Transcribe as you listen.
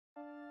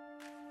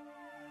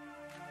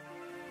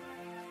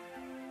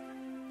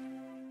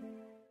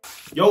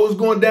Yo, what's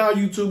going down,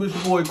 YouTube? It's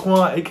your boy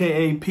Quan,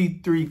 aka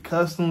P3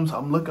 Customs.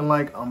 I'm looking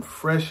like I'm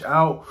fresh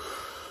out.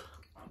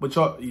 But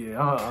y'all, yeah,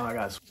 I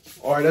got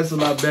all right, that's a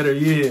lot better.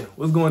 Yeah.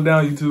 What's going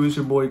down, YouTube? It's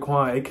your boy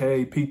Quan,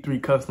 aka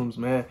P3 Customs,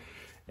 man.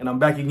 And I'm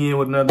back again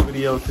with another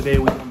video. Today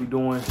we're gonna be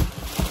doing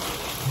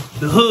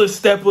the hood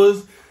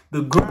steppers,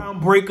 the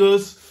ground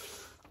breakers,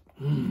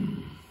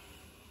 the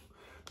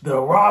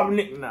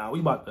robbing. Nah,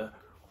 we about to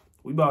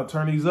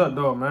turn these up,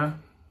 dog,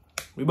 man.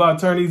 We about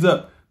to turn these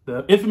up.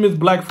 The infamous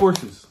black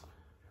forces.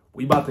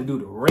 We about to do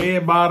the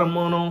red bottom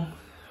on them.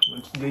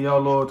 Let's give y'all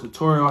a little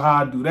tutorial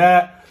how I do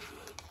that.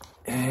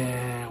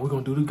 And we're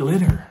going to do the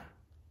glitter.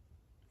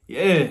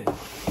 Yeah.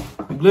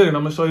 The glitter. And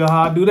I'm going to show you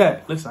how I do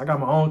that. Listen, I got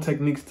my own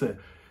techniques to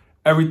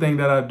everything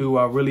that I do.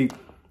 I really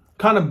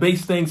kind of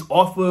base things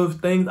off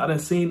of things I done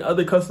seen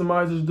other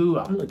customizers do.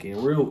 I'm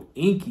looking real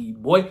inky,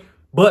 boy.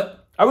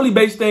 But I really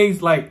base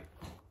things like,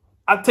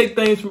 I take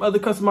things from other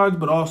customizers,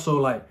 but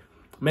also like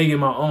make it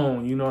my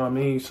own. You know what I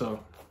mean? So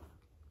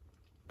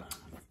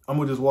I'm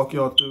gonna just walk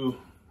y'all through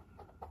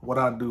what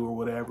I do or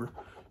whatever,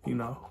 you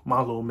know, my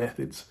little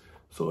methods.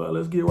 So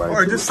let's get right. All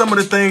right, just some of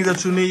the things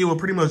that you need, well,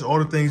 pretty much all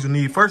the things you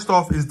need. First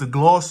off is the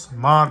gloss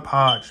Mod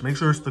Podge. Make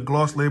sure it's the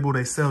gloss label.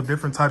 They sell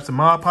different types of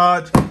Mod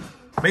Podge.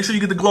 Make sure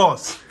you get the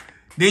gloss.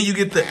 Then you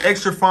get the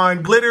extra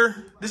fine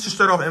glitter. This is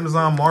straight off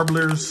Amazon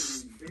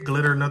Marblers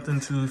glitter, nothing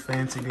too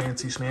fancy,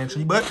 dancy,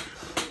 schmancy, but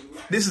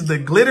this is the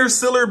Glitter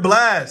Sealer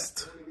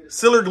Blast.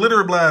 Sealer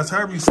Glitter Blast,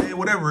 however you say it,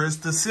 whatever. It's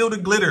to seal the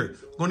glitter.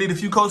 Gonna need a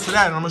few coats for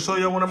that, and I'm gonna show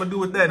you what I'm gonna do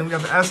with that. And we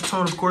got the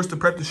acetone, of course, to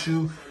prep the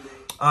shoe.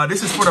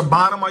 This is for the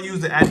bottom. I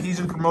use the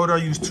adhesion promoter. I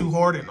use Too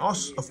Hard, and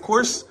also, of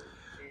course,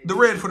 the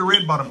red for the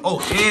red bottom.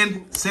 Oh,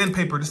 and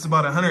sandpaper. This is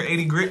about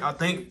 180 grit, I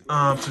think,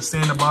 to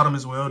sand the bottom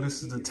as well.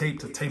 This is the tape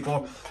to tape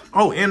off.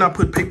 Oh, and I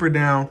put paper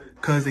down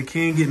because it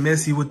can get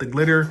messy with the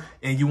glitter,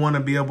 and you want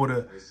to be able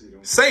to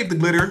save the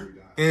glitter,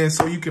 and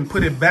so you can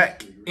put it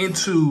back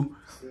into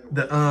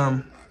the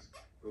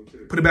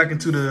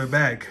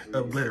bag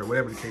of glitter,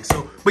 whatever the case.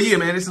 So, but yeah,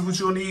 man, this is what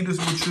you'll need. This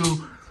is what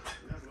you.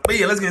 But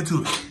yeah, let's get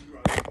into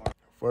it.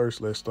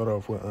 First, let's start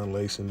off with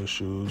unlacing the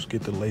shoes.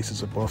 Get the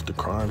laces up off the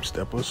crime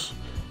steppers.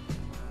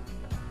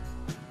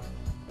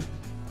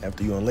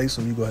 After you unlace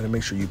them, you go ahead and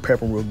make sure you prep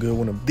them real good.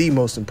 One of the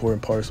most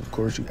important parts, of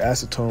course, you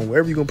acetone.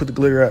 Wherever you're gonna put the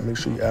glitter at, make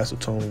sure you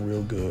acetone them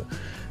real good.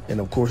 And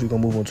of course, we're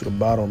gonna move on to the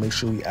bottom. Make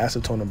sure you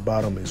acetone the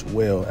bottom as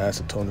well.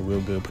 Acetone it real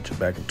good. Put your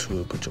back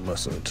into it. Put your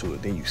muscle into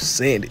it. Then you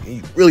sand it. And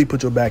you really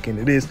put your back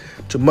into this.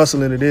 Put your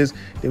muscle into this.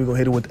 Then we're gonna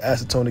hit it with the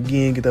acetone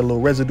again. Get that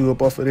little residue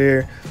up off of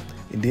there.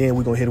 And then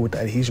we're gonna hit it with the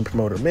adhesion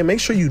promoter. Man,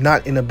 make sure you're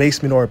not in a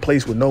basement or a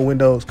place with no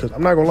windows, because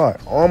I'm not gonna lie,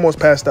 I almost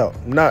passed out.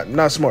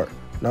 Not smart.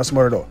 Not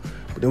smart at all.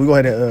 But then we go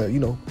ahead and you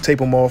know, tape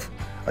them off.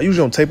 I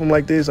usually don't tape them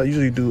like this. I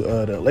usually do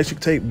the electric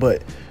tape,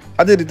 but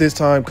I did it this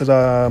time because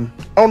I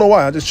don't know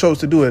why. I just chose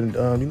to do it.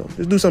 And, you know,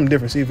 just do something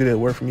different. See if it did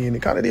work for me. And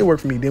it kind of did work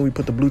for me. Then we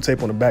put the blue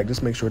tape on the back.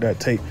 Just make sure that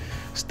tape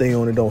stay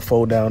on and don't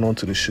fold down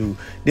onto the shoe.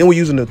 Then we're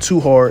using the Too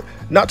Hard.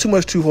 Not too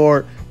much Too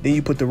Hard. Then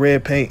you put the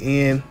red paint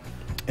in.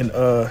 And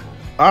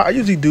I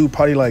usually do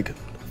probably like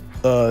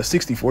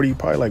 60-40.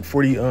 Probably like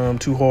 40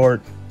 Too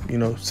Hard. You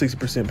know,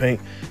 60%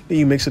 paint. Then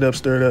you mix it up,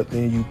 stir it up.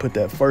 Then you put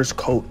that first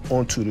coat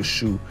onto the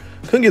shoe.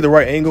 Couldn't get the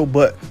right angle,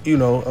 but, you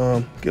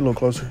know, get a little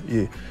closer.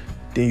 Yeah.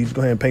 Then you just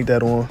go ahead and paint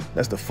that on.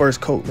 That's the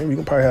first coat. Maybe you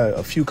can probably have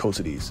a few coats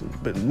of these,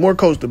 but more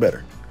coats the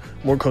better.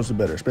 More coats the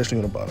better, especially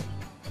on the bottom.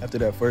 After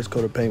that first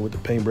coat of paint with the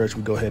paintbrush,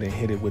 we go ahead and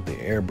hit it with the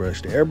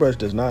airbrush. The airbrush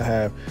does not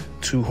have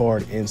Too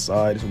Hard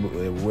inside.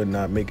 It would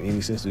not make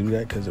any sense to do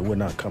that because it would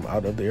not come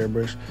out of the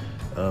airbrush.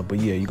 But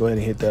yeah, you go ahead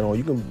and hit that on.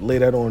 You can lay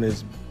that on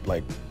as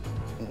like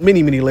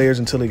many layers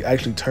until it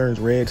actually turns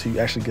red, so you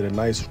actually get a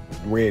nice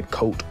red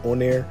coat on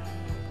there.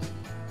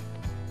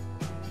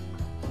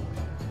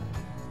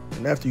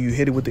 And after you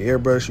hit it with the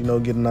airbrush, you know,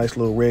 get a nice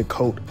little red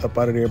coat up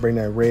out of there, bring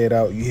that red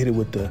out. You hit it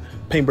with the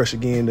paintbrush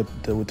again,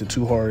 with the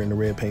Too Hard and the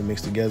red paint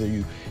mixed together.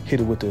 You hit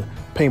it with the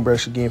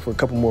paintbrush again for a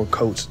couple more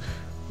coats,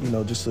 you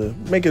know, just to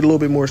make it a little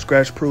bit more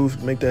scratch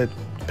proof, make that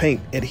paint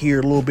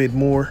adhere a little bit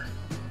more.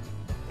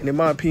 And in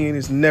my opinion,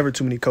 it's never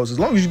too many coats. As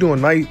long as you're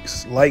doing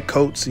nice light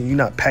coats and you're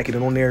not packing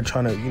it on there,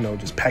 trying to, you know,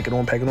 just pack it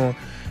on.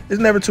 It's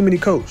never too many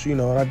coats, you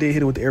know. And I did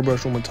hit it with the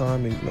airbrush one more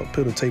time and, you know,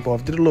 peel the tape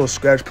off. Did a little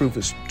scratch proof,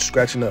 is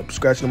scratching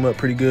them up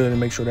pretty good and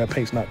make sure that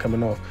paint's not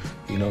coming off,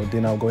 you know.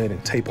 Then I'll go ahead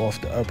and tape off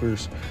the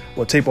uppers,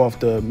 or tape off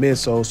the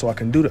midsole so I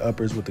can do the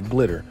uppers with the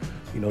glitter.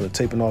 You know, the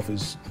taping off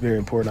is very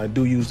important. I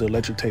do use the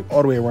electric tape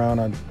all the way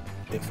around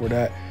for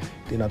that.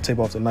 Then I tape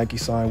off the Nike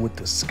sign with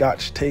the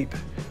Scotch tape.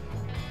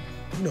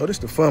 You know, this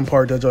is the fun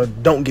part that y'all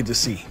don't get to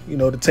see. You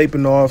know, the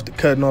taping off, the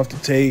cutting off the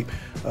tape,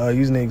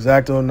 using the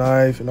X-Acto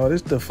knife. You know,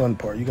 this is the fun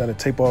part. You got to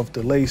tape off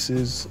the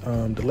laces,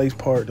 the lace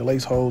part, the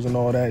lace holes and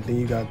all that. Then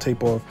you got to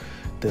tape off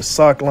the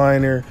sock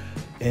liner,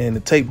 and the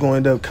tape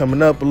going to end up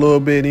coming up a little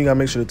bit. Then you got to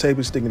make sure the tape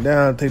is sticking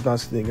down. The tape's not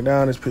sticking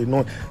down. It's pretty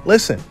annoying.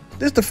 Listen,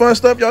 this is the fun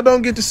stuff y'all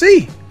don't get to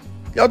see.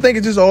 Y'all think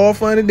it's just all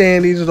fun and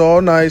dandy, it's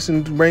all nice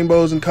and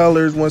rainbows and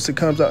colors once it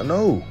comes out.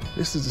 No,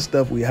 this is the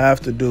stuff we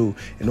have to do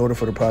in order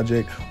for the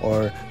project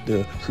or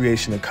the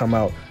creation to come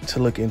out to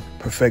look in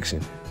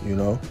perfection, you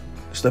know?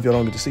 Stuff y'all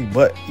don't get to see.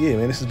 But yeah,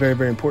 man, this is very,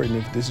 very important.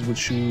 If this is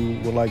what you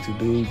would like to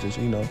do, just,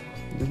 you know,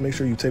 just make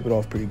sure you tape it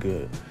off pretty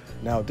good.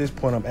 Now at this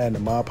point, I'm adding the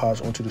Mod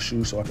Podge onto the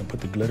shoe so I can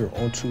put the glitter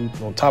on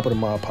top of the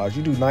Mod Podge.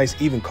 You do nice,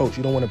 even coats.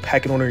 You don't want to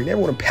pack it on there. You never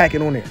want to pack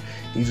it on there.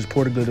 You just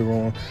pour the glitter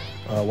on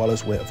while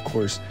it's wet, of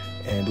course,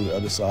 and do the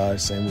other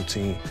side, same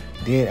routine.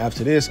 Then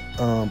after this,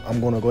 I'm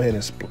going to go ahead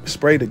and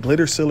spray the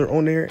glitter sealer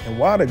on there. And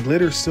while the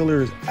glitter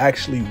sealer is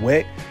actually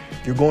wet,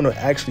 you're going to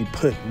actually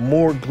put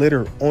more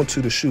glitter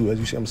onto the shoe. As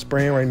you see, I'm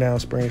spraying right now,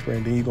 spraying.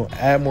 Then you're going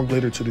to add more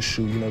glitter to the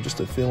shoe, you know, just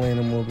to fill in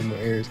a little bit more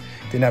areas.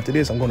 Then after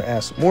this, I'm going to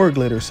add some more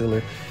glitter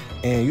sealer.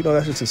 And, you know,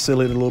 that's just to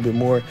seal it a little bit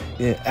more.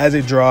 Then as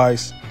it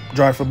dries,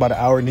 dry for about an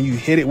hour, and then you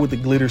hit it with the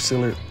glitter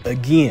sealer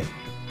again.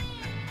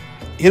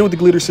 Hit it with the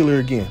glitter sealer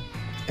again.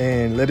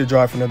 And let it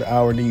dry for another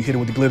hour, and then you hit it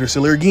with the glitter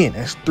sealer again.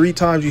 That's 3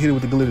 times you hit it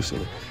with the glitter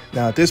sealer.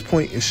 Now at this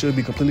point, it should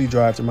be completely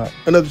dry after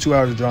another 2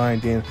 hours of drying.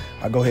 Then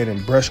I go ahead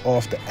and brush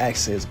off the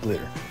excess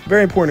glitter.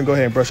 Very important to go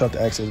ahead and brush off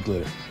the excess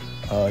glitter.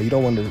 You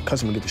don't want the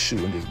customer to get the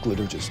shoe and there's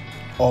glitter just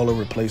all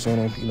over the place on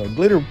them. You know,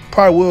 glitter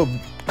probably will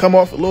come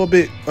off a little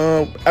bit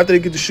after they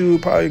get the shoe,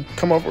 probably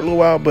come off for a little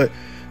while, but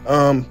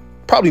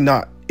probably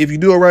not. If you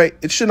do it right,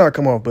 it should not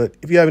come off. But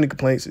if you have any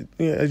complaints, you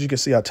know, as you can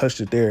see, I touched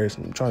it there.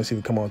 So I'm trying to see if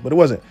it come off, but it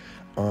wasn't.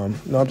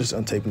 No, I'm just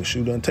untaping the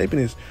shoe. Untaping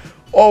is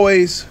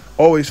always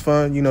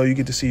fun. You know, you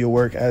get to see your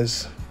work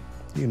as,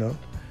 you know,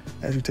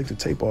 as you take the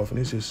tape off, and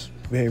it's just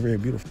very, very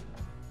beautiful.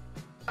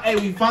 Hey,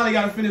 we finally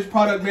got a finished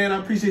product, man. I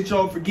appreciate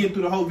y'all for getting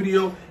through the whole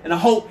video, and I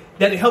hope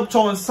that it helped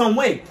y'all in some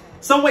way,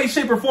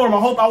 shape, or form. I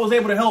hope I was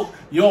able to help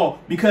y'all,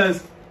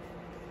 because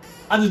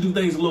I just do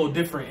things a little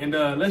different.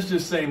 And let's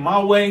just say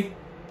my way,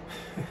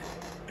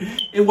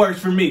 it works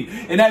for me.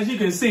 And as you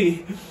can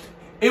see,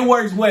 it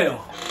works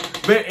well.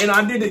 And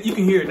I did it, you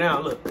can hear it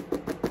now, look.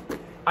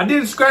 I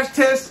did a scratch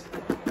test.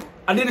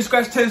 I did a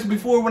scratch test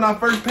before when I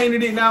first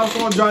painted it. Now it's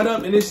all dried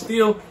up, and it's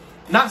still,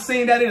 not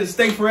saying that it'll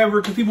stay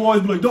forever, because people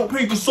always be like, don't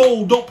paint the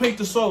soul, don't paint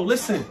the soul.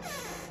 Listen,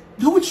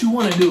 do what you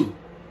want to do.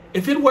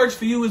 If it works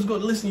for you, it's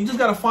good. Listen, you just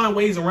got to find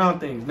ways around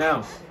things.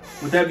 Now,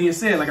 with that being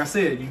said, like I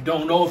said, you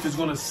don't know if it's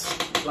going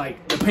to,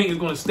 like, the paint is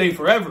going to stay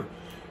forever.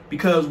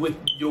 Because with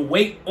your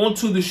weight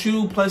onto the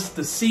shoe, plus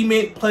the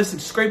cement, plus the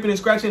scraping and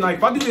scratching, like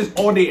if I do this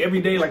all day,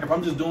 every day, like if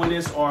I'm just doing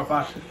this, or if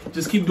I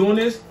just keep doing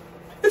this,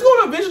 it's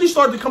going to eventually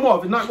start to come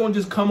off. It's not going to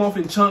just come off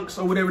in chunks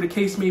or whatever the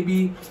case may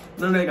be.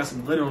 None of that, got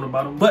some glitter on the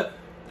bottom. But,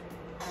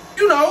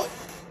 you know,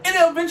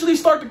 it'll eventually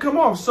start to come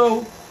off.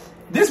 So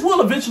this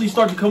will eventually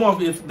start to come off,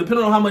 if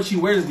depending on how much he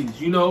wears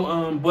these, you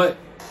know. But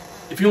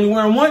if you only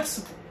wear them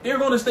once, they're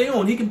going to stay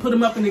on. He can put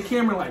them up in the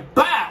camera like,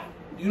 bow!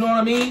 You know what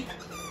I mean?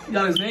 He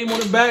got his name on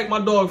the back. My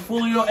dog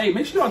Fulio. Hey,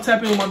 make sure y'all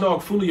tap in with my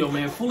dog Fulio,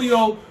 man.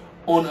 Fulio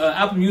on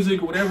Apple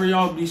Music or whatever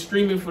y'all be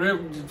streaming for,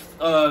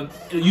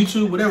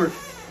 YouTube, whatever.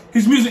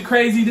 His music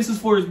crazy. This is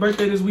for his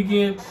birthday this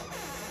weekend.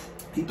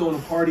 He throwing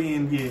a party,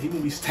 and yeah, he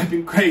gonna be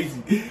stepping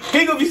crazy.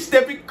 He gonna be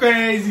stepping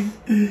crazy.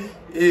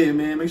 Yeah,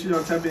 man. Make sure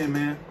y'all tap in,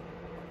 man.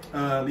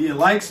 Yeah,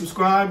 like,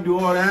 subscribe, do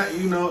all that.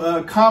 You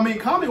know,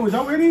 comment. Was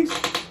y'all wear these?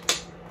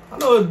 I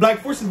know Black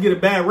Forces get a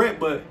bad rep,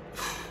 but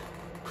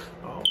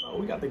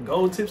we got the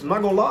gold tips. I'm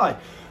not gonna lie,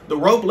 the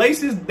rope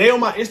laces, they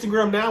on my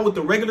Instagram now with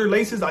the regular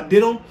laces. I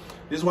did them.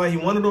 This is why he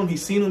wanted them.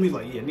 He's seen them. He's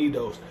like, yeah, need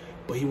those.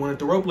 But he wanted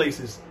the rope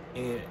laces,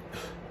 and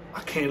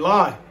I can't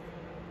lie,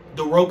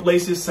 the rope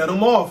laces set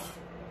them off.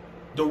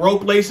 The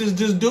rope laces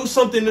just do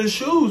something to the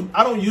shoes.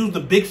 I don't use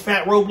the big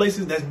fat rope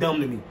laces. That's dumb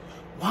to me.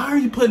 Why are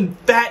you putting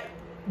fat,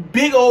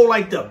 big old,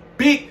 like the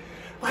big,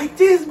 like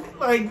this?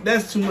 Like,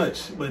 that's too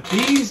much. But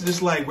these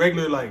just like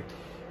regular, like,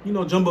 you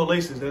know, jumbo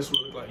laces. That's what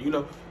it look like, you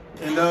know.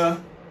 And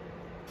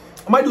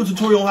I might do a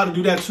tutorial on how to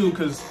do that too,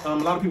 because a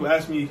lot of people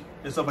ask me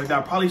and stuff like that.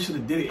 I probably should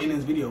have did it in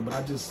this video, but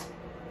I just,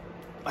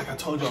 like I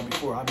told y'all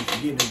before, I'll be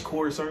forgetting to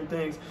record certain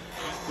things.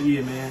 But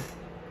yeah, man,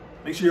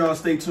 make sure y'all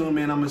stay tuned,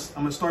 man. I'm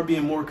gonna start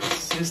being more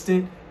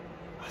consistent.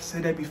 I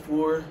said that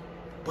before,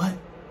 but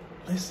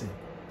listen,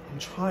 I'm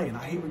trying.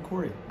 I hate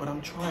recording, but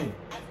I'm trying.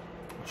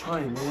 I'm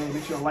trying, man.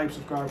 Make sure y'all like,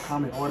 subscribe,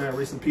 comment, all that.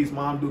 Rest in peace,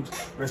 Mom Dukes.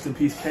 Rest in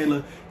peace,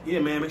 Kayla. Yeah,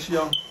 man, make sure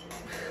y'all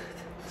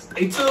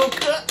stay tuned.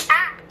 Cut.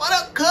 What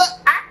up, cut?